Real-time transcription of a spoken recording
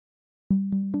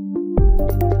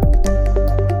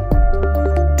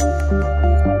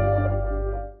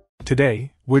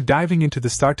Today, we're diving into the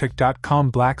StarTech.com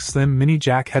Black Slim Mini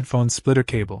Jack Headphone Splitter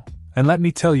Cable, and let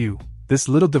me tell you, this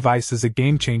little device is a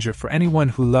game changer for anyone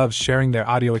who loves sharing their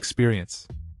audio experience.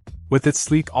 With its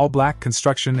sleek all-black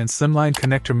construction and slimline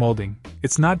connector molding,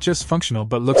 it's not just functional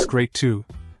but looks great too.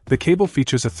 The cable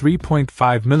features a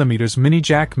 3.5mm mini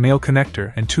jack male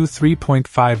connector and two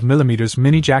 3.5mm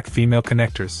mini jack female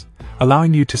connectors,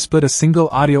 allowing you to split a single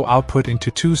audio output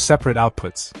into two separate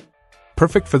outputs.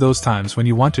 Perfect for those times when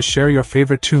you want to share your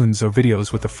favorite tunes or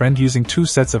videos with a friend using two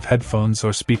sets of headphones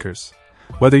or speakers.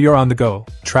 Whether you're on the go,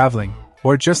 traveling,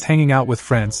 or just hanging out with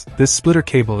friends, this splitter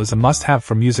cable is a must-have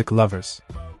for music lovers.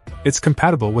 It's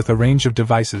compatible with a range of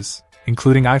devices,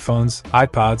 including iPhones,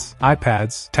 iPods,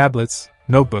 iPads, tablets,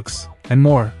 notebooks, and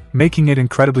more, making it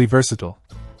incredibly versatile.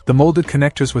 The molded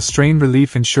connectors with strain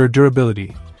relief ensure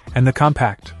durability, and the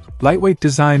compact, lightweight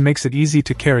design makes it easy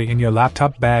to carry in your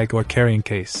laptop bag or carrying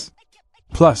case.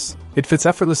 Plus, it fits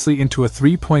effortlessly into a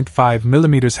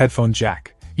 3.5mm headphone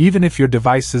jack, even if your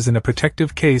device is in a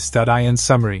protective case. In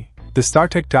summary, the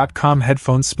StarTech.com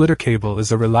headphone splitter cable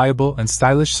is a reliable and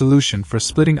stylish solution for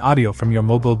splitting audio from your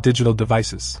mobile digital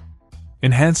devices.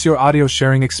 Enhance your audio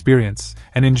sharing experience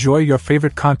and enjoy your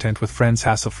favorite content with friends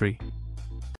hassle-free.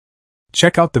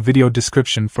 Check out the video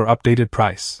description for updated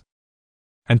price.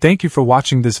 And thank you for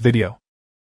watching this video.